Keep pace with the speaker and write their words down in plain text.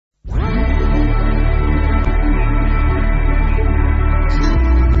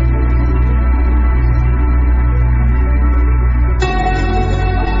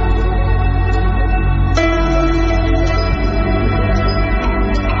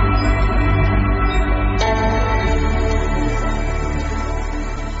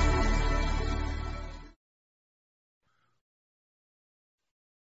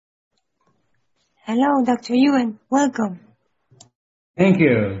Hello, Dr. Yuen. Welcome. Thank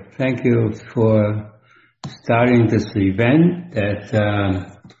you. Thank you for starting this event that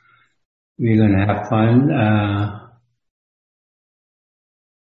we're going to have fun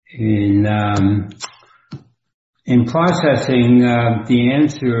in processing the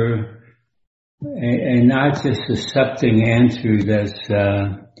answer and not just accepting answer that's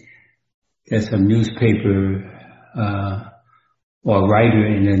a newspaper or writer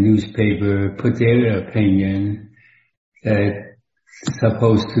in a newspaper put their opinion that's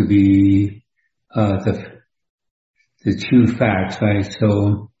supposed to be the true facts, right?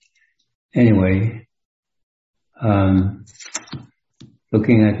 So anyway,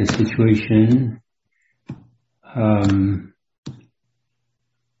 looking at the situation, I'm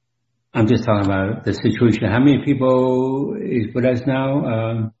just talking about the situation. How many people is with us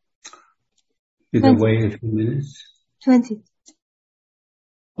now? You can wait a few minutes. 20.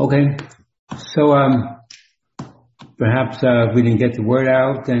 Okay. So, perhaps we didn't get the word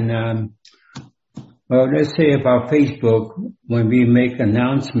out, and well, let's say about Facebook, when we make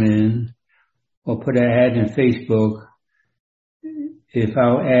announcement or put an ad in Facebook, if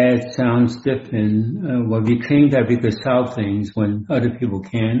our ad sounds different, well, we claim that we could solve things when other people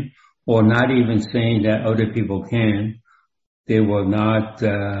can, or not even saying that other people can, they will not,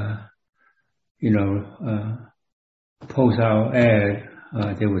 post our ad,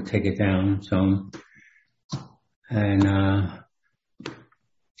 they will take it down. So, and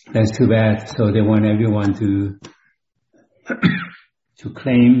that's too bad. So they want everyone to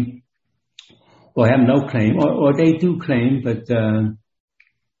claim or have no claim, or they do claim, but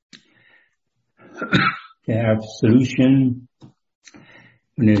they have solution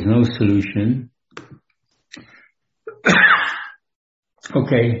when there's no solution.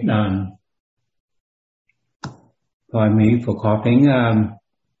 Okay, pardon me for coughing.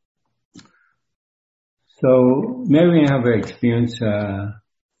 So Mary and I have experience, in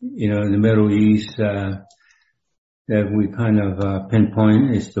the Middle East, that we kind of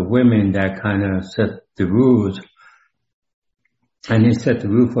pinpoint is the women that kind of set the rules. And they set the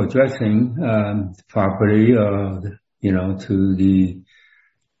rule for dressing properly, to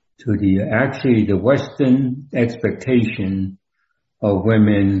the Western expectation of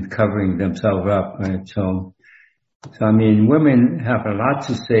women covering themselves up, right? So I mean, women have a lot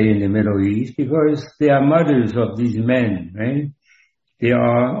to say in the Middle East because they are mothers of these men, right? They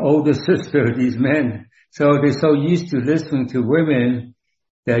are older sister of these men. So they're so used to listening to women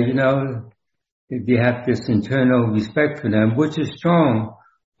that, they have this internal respect for them, which is strong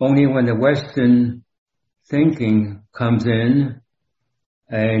only when the Western thinking comes in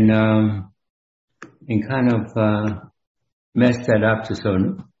and kind of mess that up to a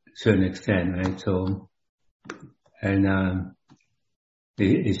certain extent, right? So, and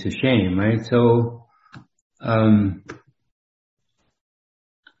it's a shame, right? So,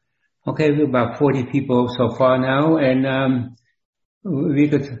 okay, we're about 40 people so far now, and we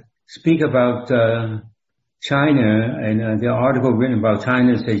could speak about China, and the article written about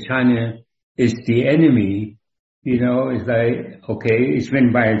China say China is the enemy. It's like, okay, it's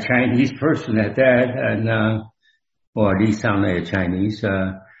written by a Chinese person at that, and or at least sound like a Chinese.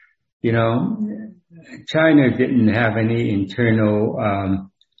 China didn't have any internal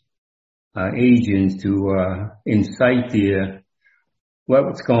agents to incite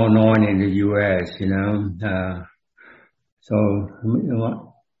what's going on in the U.S., so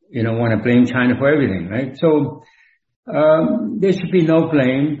you don't want to blame China for everything, right? So there should be no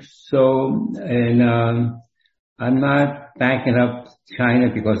blame. So, and I'm not backing up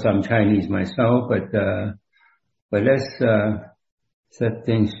China because I'm Chinese myself, but let's set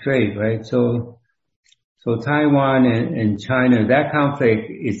things straight, right? So Taiwan and China, that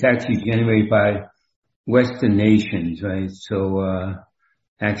conflict is actually generated by Western nations, right? So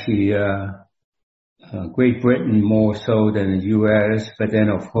actually Great Britain more so than the U.S., but then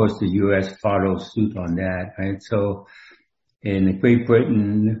of course the U.S. follows suit on that, right? So in Great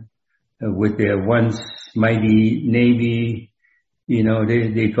Britain, with their once mighty navy,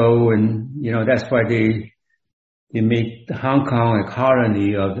 they go and, that's why they make Hong Kong a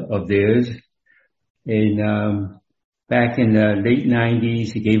colony of theirs. And back in the late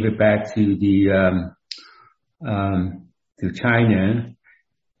 90s, they gave it back to to China,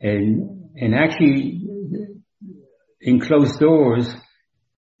 and actually in closed doors,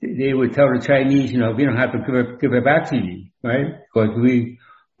 they would tell the Chinese, we don't have to give it back to you, right? Because we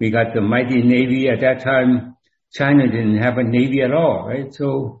got the mighty navy at that time. China didn't have a navy at all, right?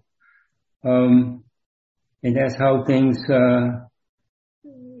 So, and that's how things,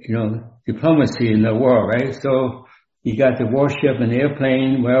 diplomacy in the world, right? So you got the warship and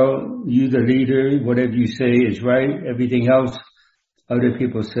airplane. Well, you the leader, whatever you say is right. Everything else, other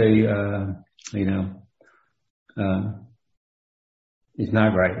people say, it's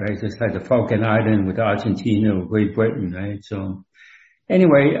not right? Just like the Falkland Island with Argentina or Great Britain, right? So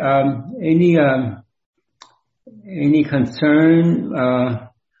anyway, any concern,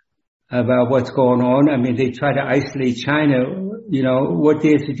 about what's going on? I mean, they try to isolate China, what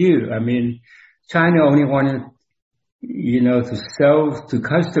there's to do. I mean, China only wanted, to sell to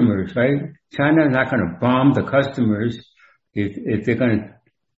customers, right? China is not going to bomb the customers if they're going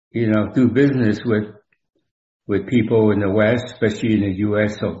to, do business with people in the West, especially in the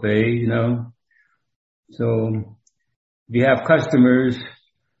U.S. of A, So if you have customers,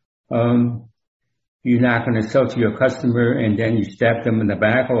 you're not going to sell to your customer and then you stab them in the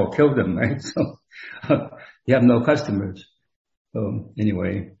back or kill them, right? So you have no customers. So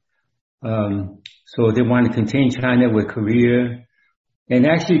anyway, so they want to contain China with Korea, and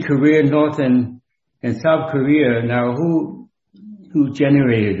actually Korea, North and South Korea. Now, who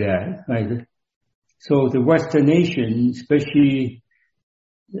generated that? Right? So the Western nations, especially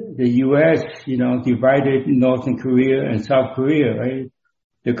the U.S., divided Northern Korea and South Korea, right?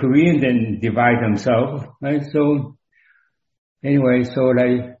 The Koreans then divide themselves, right? So anyway,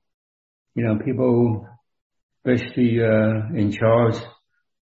 people, especially in charge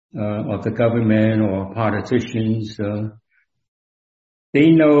of the government or politicians, they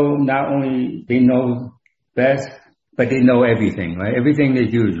know they know best, but they know everything, right? Everything they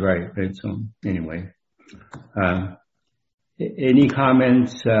do is right? So anyway, any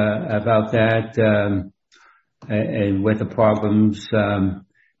comments about that and what the problems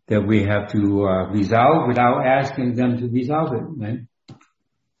that we have to resolve without asking them to resolve it, right?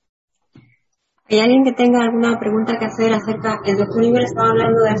 ¿Hay alguien que tenga alguna pregunta que hacer acerca? El doctor Yuen estaba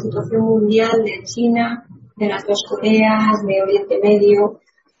hablando de la situación mundial de China, de las dos Coreas, de Oriente Medio,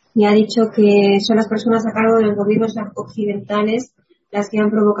 y ha dicho que son las personas a cargo de los gobiernos occidentales las que han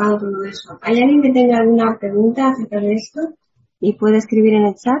provocado todo eso. ¿Hay alguien que tenga alguna pregunta acerca de esto? Y puede escribir en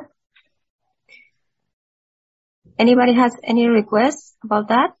el chat. Anybody has any requests about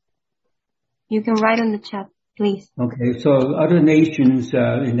that? You can write on the chat, please. Okay, so other nations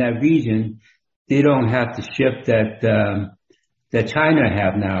in that region, they don't have the ship that China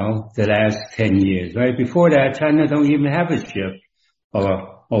have now the last 10 years, right? Before that, China don't even have a ship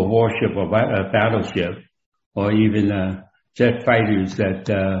or warship or a battleship or even jet fighters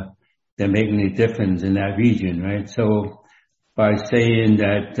that make any difference in that region, right? So by saying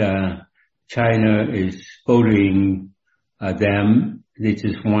that China is bullying them, they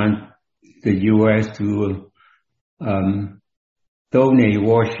just want the U.S. to donate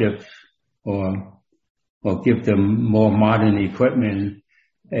warships or give them more modern equipment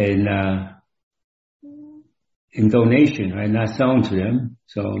in donation, right? Not selling to them.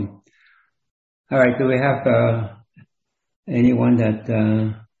 So, all right. Do we have anyone that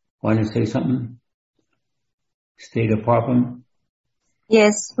want to say something? State a problem?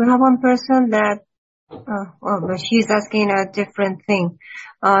 Yes, we have one person that, but she's asking a different thing.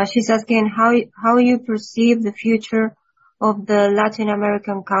 She's asking how you perceive the future of the Latin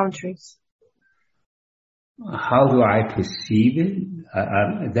American countries. How do I perceive it?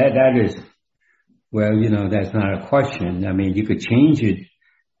 That is, well, that's not a question. I mean, you could change it.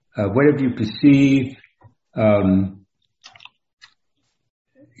 Whatever you perceive,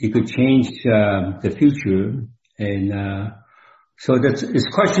 you could change the future. And so it's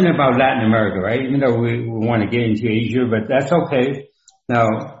a question about Latin America, right? Even though we want to get into Asia, but that's okay. Now,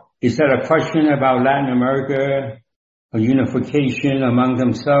 is that a question about Latin America, a unification among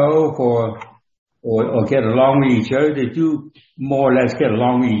themselves, or get along with each other? They do more or less get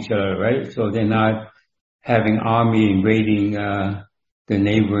along with each other, right? So they're not having army invading the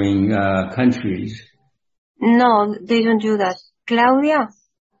neighboring countries. No, they don't do that. Claudia.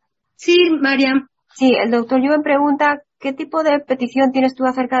 Sí, Mariam. Sí, el doctor Yuen pregunta, ¿qué tipo de petición tienes tú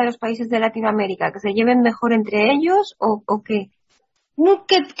acerca de los países de Latinoamérica? ¿Que se lleven mejor entre ellos o qué? No,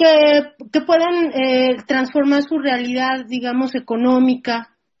 que puedan transformar su realidad, digamos, económica.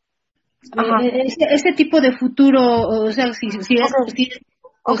 Ese tipo de futuro, o sea, si es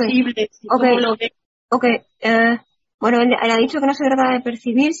posible, ¿cómo lo ves? Okay. Bueno, él ha dicho que no se trata de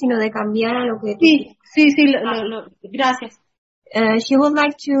percibir, sino de cambiar a lo que... Sí, gracias. She would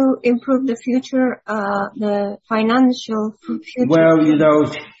like to improve the future, the financial future. Well,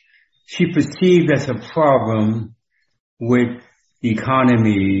 she perceived as a problem with the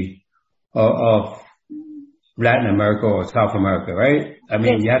economy of Latin America or South America, right? I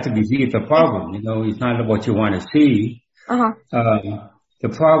mean, yes. You have to perceive the problem, it's not what you want to see. Uh-huh. The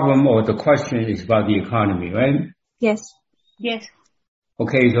problem or the question is about the economy, right? Yes. Yes.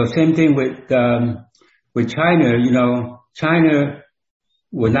 Okay, so same thing with China. You know, China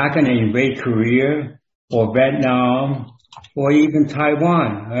was not going to invade Korea or Vietnam or even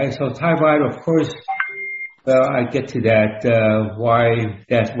Taiwan, right? So Taiwan, of course, I get to that, why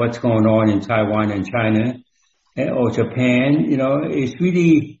that's what's going on in Taiwan and China or Japan. You know, it's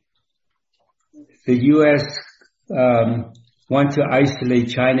really the U.S. Want to isolate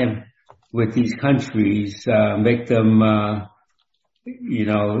China with these countries, make them, you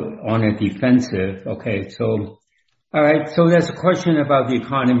know, on a defensive. Okay, so, all right, so there's a question about the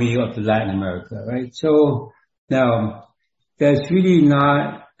economy of Latin America, right? So now, that's really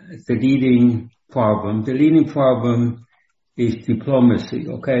not the leading problem. The leading problem is diplomacy,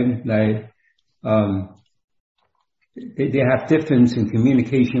 okay? Like, they have difference in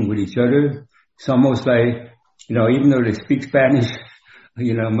communication with each other. It's almost like, you know, even though they speak Spanish,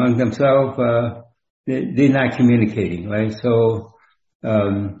 you know, among themselves, they're not communicating, right? So,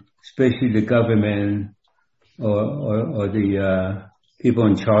 especially the government or the people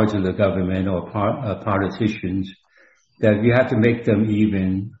in charge of the government or politicians, that you have to make them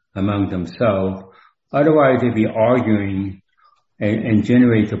even among themselves. Otherwise, they'll be arguing and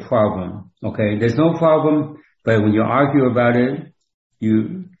generate the problem. Okay, there's no problem, but when you argue about it,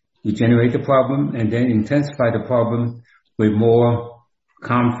 you generate the problem and then intensify the problem with more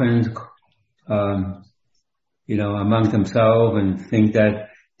conference, you know, among themselves, and think that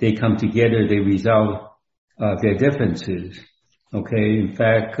they come together, they resolve their differences. Okay, in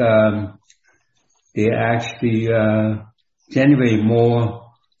fact, they actually generate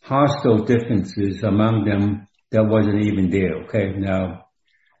more hostile differences among them that wasn't even there. Okay, now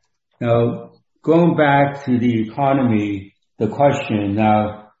going back to the economy, the question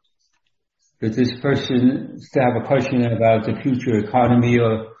now, does this person still have a question about the future economy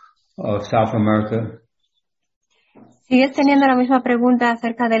of South America? ¿Sigues teniendo la misma pregunta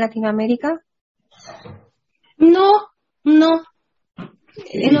acerca de Latinoamérica? No.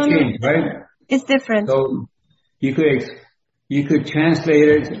 It changed, right? It's different. So you could translate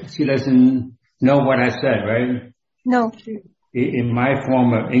it. She doesn't know what I said, right? No. In my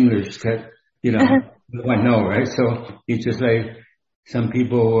form of English, that, you know, no one know, right? So it's just like some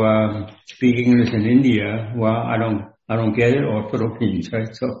people speak English in India. Well, I don't get it, or Philippines,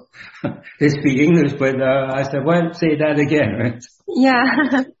 right? So they speak English, but I said, well, say that again, right?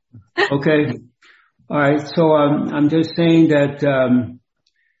 Yeah. Okay. All right. So I'm just saying that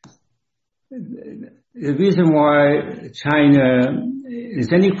the reason why China,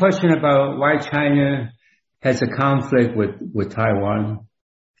 is any question about why China has a conflict with Taiwan?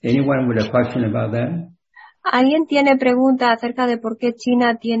 Anyone with a question about that? ¿Alguien tiene pregunta acerca de por qué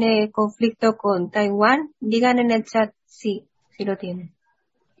China tiene conflicto con Taiwán? Digan en el chat sí, si lo tienen.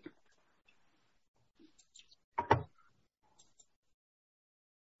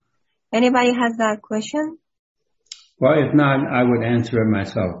 Anybody has that question? Well, if not, I would answer it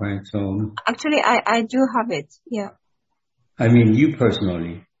myself, right? So Actually, I do have it. Yeah. I mean, you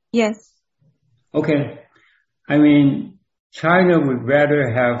personally. Yes. Okay. I mean, China would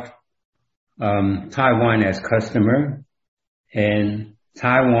rather have Taiwan as customer, and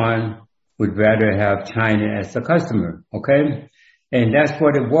Taiwan would rather have China as the customer. Okay, and that's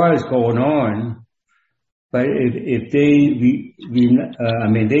what it was going on. But if they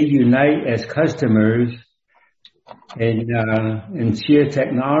they unite as customers and share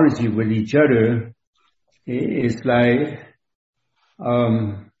technology with each other, it's like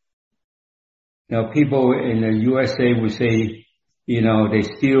you know, people in the USA would say, you know, they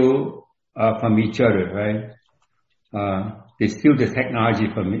steal from each other, right? They steal the technology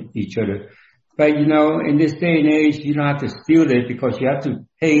from each other. But, you know, in this day and age, you don't have to steal it because you have to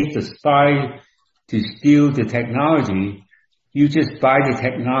pay the spy to steal the technology. You just buy the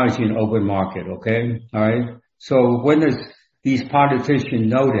technology in open market, okay? All right? So when does these politicians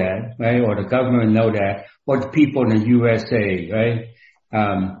know that, right? Or the government know that, or the people in the USA, right?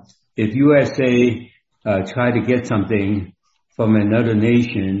 If USA try to get something from another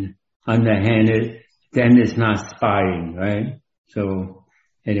nation underhanded, then it's not spying, right? So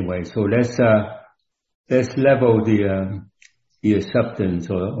anyway, so let's level the acceptance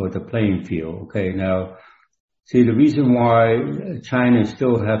or the playing field. Okay, now see, the reason why China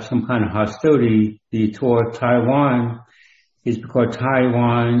still have some kind of hostility toward Taiwan is because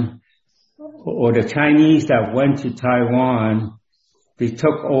Taiwan, or the Chinese that went to Taiwan, they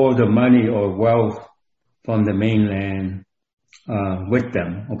took all the money or wealth from the mainland with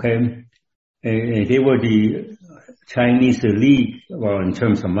them, okay? And they were the Chinese elite, well, in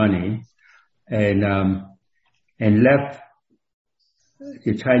terms of money, and left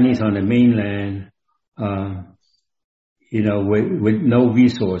the Chinese on the mainland with no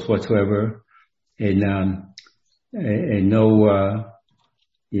resource whatsoever, and no,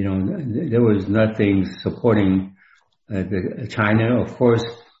 there was nothing supporting China. Of course,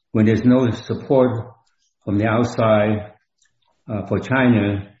 when there's no support from the outside for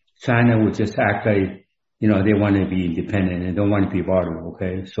China would just act like, they want to be independent and don't want to be bothered.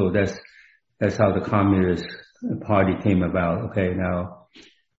 Okay, so that's how the Communist Party came about. Okay, now,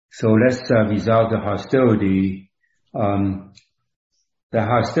 so let's resolve the hostility. The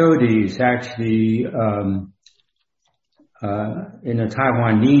hostility is actually in the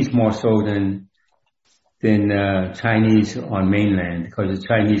Taiwanese more so than Chinese on mainland, because the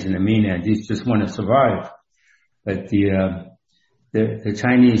Chinese in the mainland, they just want to survive. But the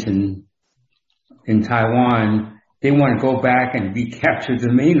Chinese in Taiwan, they want to go back and recapture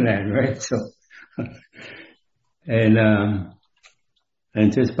the mainland, right? So,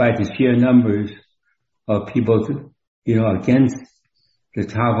 and just by the sheer numbers of people, against the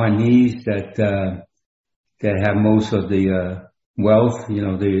Taiwanese that have most of the wealth,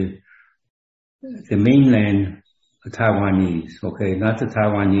 the mainland Taiwanese, okay, not the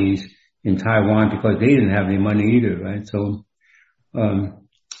Taiwanese in Taiwan, because they didn't have any money either, right? So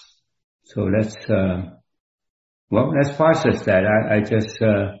let's process that. I just,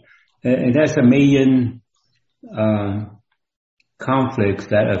 and that's a million conflicts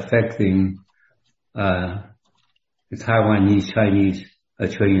that are affecting the Taiwanese, Chinese a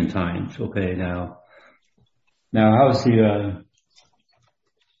trillion times. Okay, now how's the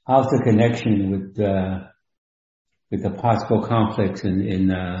connection with the possible conflicts in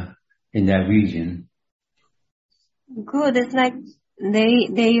that region? Good. It's like they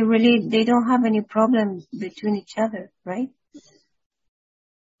don't have any problems between each other, right?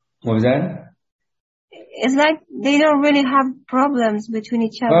 What was that? It's like they don't really have problems between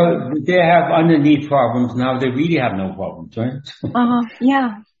each other. Well, they have underneath problems. Now they really have no problems, right?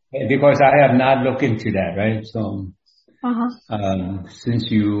 Yeah. Because I have not looked into that, right? So, since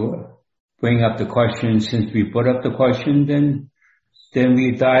you bring up the question, since we put up the question, then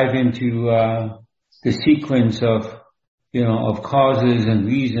we dive into the sequence of causes and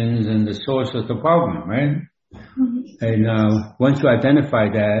reasons and the source of the problem, right? Mm-hmm. And once you identify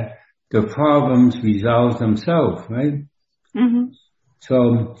that, the problems resolve themselves, right? Mm-hmm.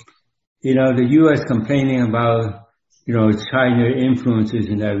 So, the U.S. complaining about, China influences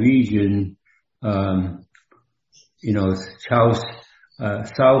in that region,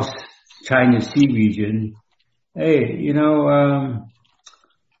 South China Sea region. Hey,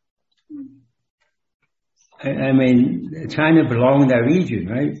 I mean, China belonged in that region,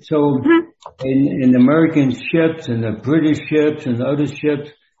 right? So, in American ships and the British ships and the other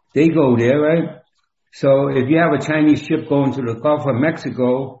ships, they go there, right? So if you have a Chinese ship going to the Gulf of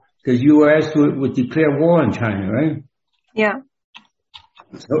Mexico, the U.S. would declare war on China, right? Yeah.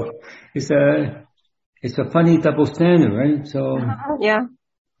 So it's a funny double standard, right? So yeah,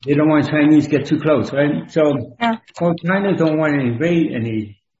 they don't want Chinese to get too close, right? So China don't want to invade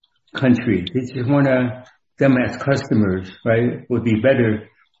any country. They just want them as customers, right? Would be better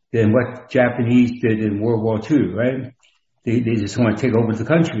than what Japanese did in World War II, right? They just want to take over the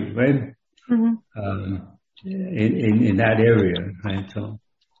country, right? Mm-hmm. In that area, right? So,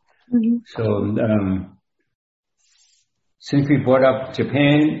 since we brought up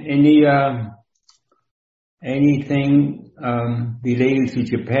Japan, anything related to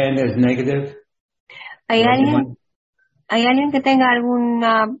Japan that's negative? ¿Hay alguien que tenga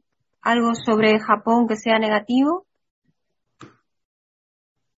algo sobre Japón que sea negativo?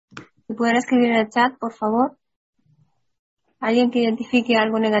 ¿Se pueden escribir en el chat, por favor? ¿Alguien que identifique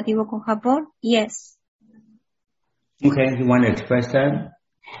algo negativo con Japón? Yes. Okay, you want to express that?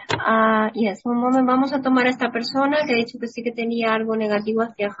 Yes, un momento. Vamos a tomar a esta persona que ha dicho que sí que tenía algo negativo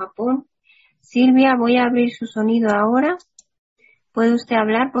hacia Japón. Silvia, voy a abrir su sonido ahora. ¿Puede usted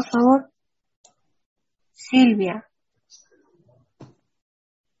hablar, por favor? Silvia.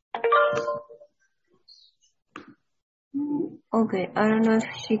 Okay, I don't know if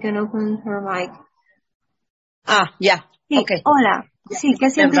she can open her mic. Ya. Sí, okay. Hola. Sí, ¿qué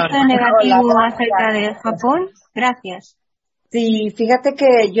siente usted negativo acerca de Japón? Gracias. Sí, fíjate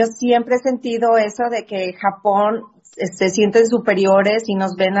que yo siempre he sentido eso de que Japón se sienten superiores y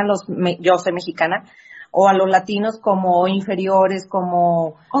nos ven yo soy mexicana, o a los latinos como inferiores,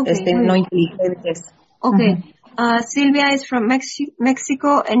 como no inteligentes. Okay. Silvia is from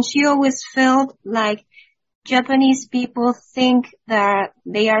Mexico, and she always felt like Japanese people think that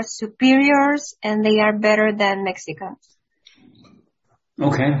they are superiors and they are better than Mexicans.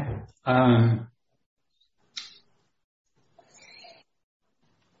 Okay.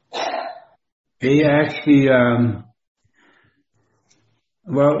 They actually,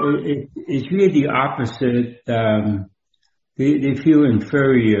 Well, it's really the opposite. They feel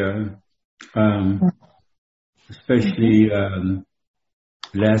inferior, especially the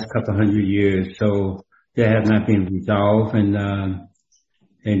last couple hundred years. So they have not been resolved, and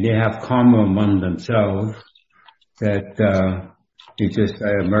they have karma among themselves. That it's just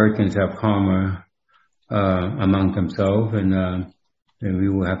Americans have karma among themselves, and we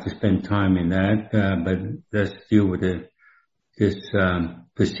will have to spend time in that. But let's deal with this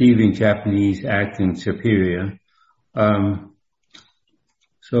perceiving Japanese acting superior.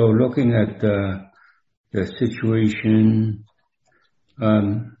 So looking at the situation,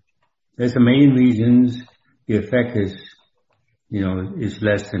 there's the main reasons the effect is, is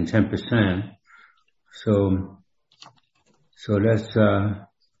less than 10%. So let's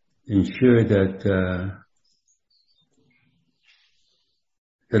ensure that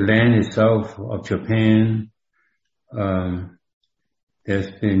the land itself of Japan,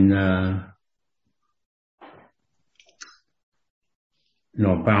 there's been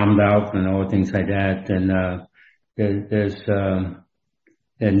bombed out and all things like that, and there's a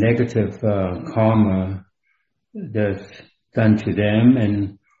negative karma that's done to them,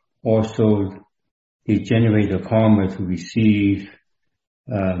 and also they generate the karma to receive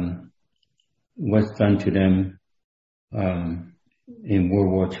what's done to them in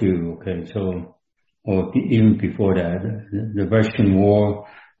World War II. Okay, so or even before that, the Russian War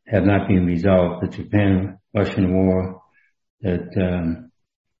have not been resolved. The Japan-Russian War, that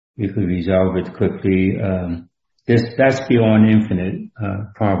we could resolve it quickly. That's beyond infinite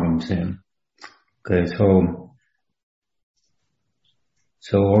problems then. Okay,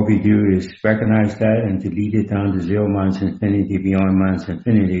 so all we do is recognize that and delete it down to zero minus infinity, beyond minus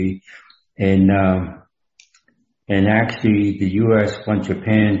infinity, and actually the U.S. wants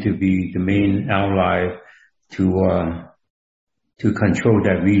Japan to be the main ally to control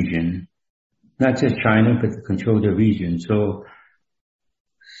that region, not just China, but to control the region. So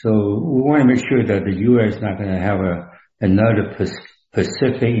we want to make sure that the U.S. is not going to have another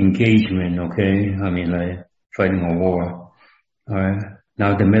Pacific engagement, okay? I mean, like fighting a war. All right.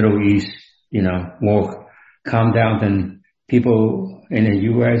 Now the Middle East, war calm down, then people in the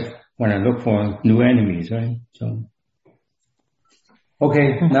U.S. want to look for new enemies, right? So,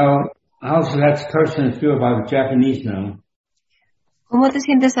 okay, now how does that person feel about the Japanese now? ¿Cómo te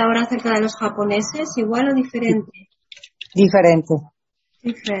sientes ahora acerca de los japoneses? ¿Igual o diferente? Diferente.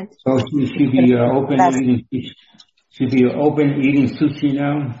 Diferente. So she should be open eating sushi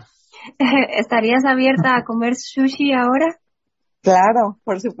now? ¿Estarías abierta a comer sushi ahora? Claro,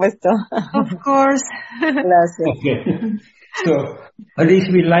 por supuesto. Of course. Gracias. Okay. So at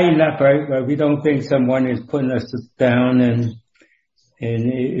least we lighten up, right? We don't think someone is putting us down, and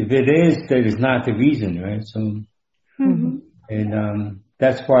if it is, that is not the reason, right? So, and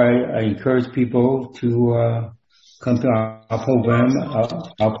that's why I encourage people to come to our program,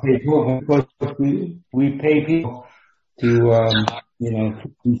 our paid program, because we pay people to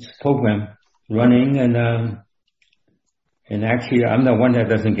keep this program running, and actually I'm the one that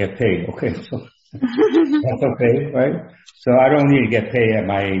doesn't get paid. Okay, so that's okay, right? So I don't need to get paid at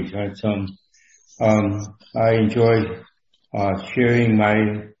my age, right? So I enjoy sharing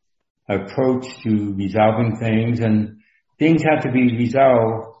my approach to resolving things, and things have to be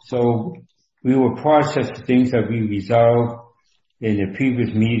resolved. So we will process the things that we resolved in the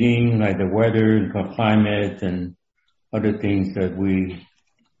previous meeting, like the weather and climate and other things that we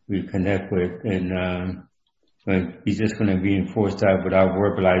connect with, and we're just going to reinforce that without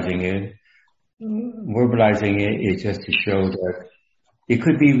verbalizing it. Verbalizing it is just to show that it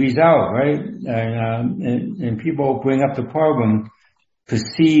could be resolved, right? And people bring up the problem,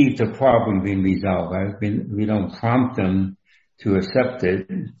 perceive the problem being resolved, right? We don't prompt them to accept it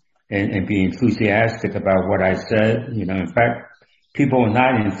and be enthusiastic about what I said. In fact, people are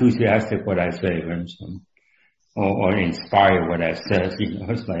not enthusiastic what I say, right? So, or inspire what I said.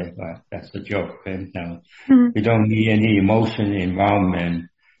 It's like, that's a joke. And we don't need any emotion involvement.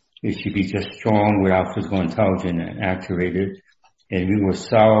 It should be just strong without physical intelligence and activated. And we will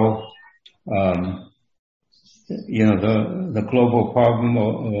solve, the global problem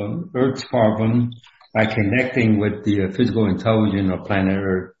or Earth's problem by connecting with the physical intelligence of planet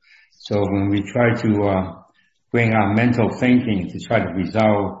Earth. So when we try to bring our mental thinking to try to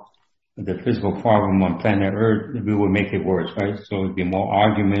resolve the physical problem on planet Earth, we will make it worse, right? So it'll be more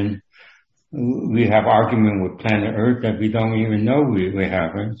argument. We have argument with planet Earth that we don't even know we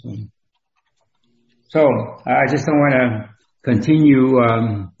have, right? So I just don't want to continue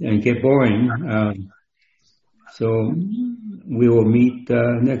and get boring. So we will meet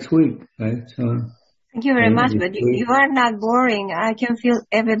next week, right? So Thank you very much, but you are not boring. I can feel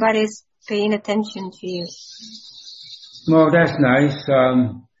everybody's paying attention to you. Well, that's nice.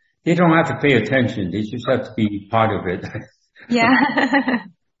 They don't have to pay attention. They just have to be part of it. Yeah.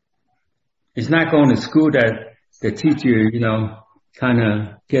 It's not going to school that the teacher, kind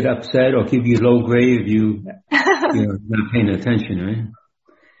of get upset or give you low grade if you're not paying attention, right?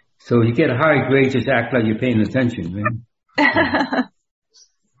 So you get a high grade, just act like you're paying attention, right?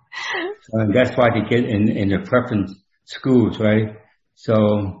 That's why they get in the preference schools, right?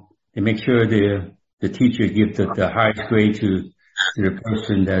 So they make sure the teacher gives the highest grade to the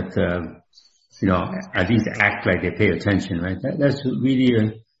person that, at least act like they pay attention, right? That's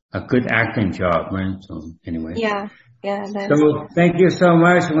really a good acting job, right? So anyway. Yeah. So thank you so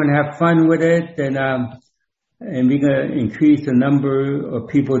much. We're going to have fun with it, and we're going to increase the number of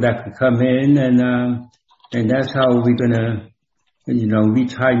people that can come in, and that's how we're going to,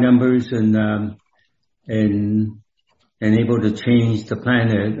 reach high numbers and able to change the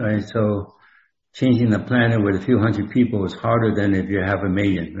planet, right? So changing the planet with a few hundred people is harder than if you have 1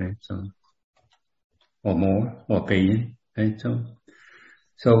 million, right? So, or more, or billion, right?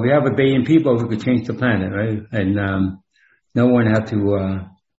 So we have 1 billion people who could change the planet, right? And no one have to,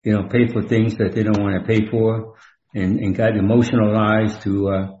 pay for things that they don't want to pay for, and got emotionalized to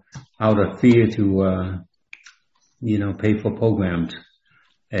out of fear to pay for programs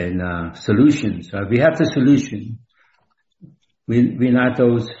and solutions. We have the solution. We're not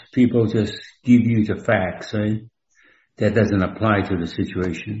those people just give you the facts, right? That doesn't apply to the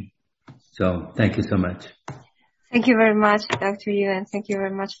situation. So thank you so much. Thank you very much, Dr. Yuen. Thank you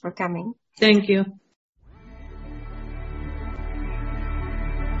very much for coming. Thank you.